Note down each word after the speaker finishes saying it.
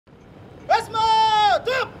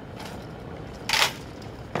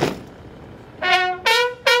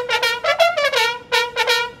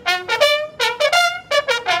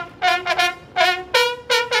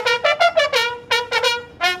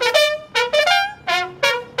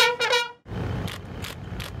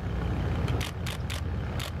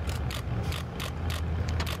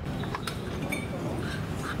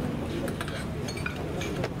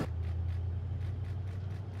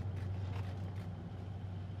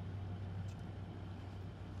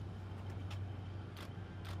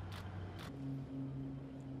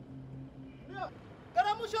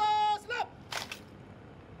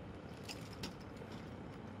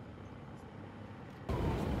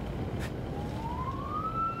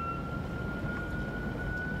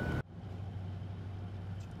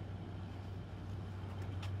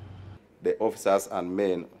The officers and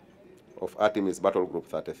men of Artemis Battle Group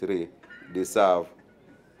 33 deserve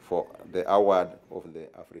for the award of the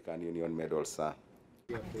African Union Medal, sir.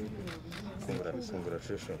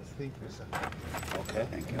 Congratulations. Thank you, sir. Okay.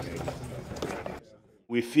 Thank you.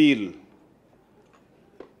 We feel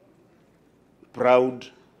proud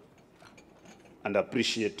and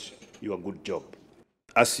appreciate your good job.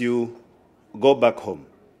 As you go back home,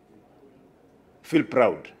 feel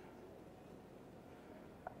proud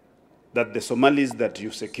that the Somalis that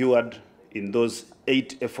you secured in those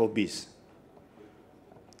 8 FOBs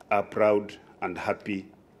are proud and happy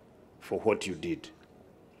for what you did.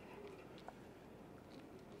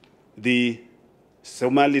 The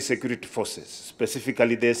Somali security forces,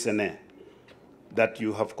 specifically the SNA, that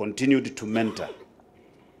you have continued to mentor,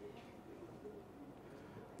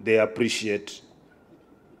 they appreciate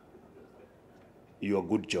your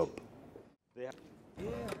good job.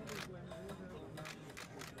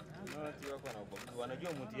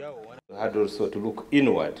 We had also to look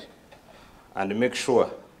inward and make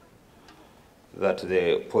sure that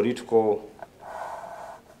the political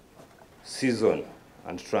season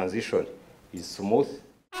and transition is smooth.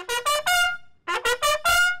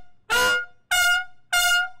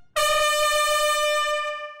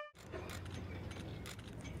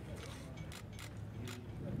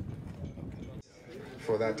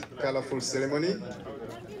 For that colorful ceremony.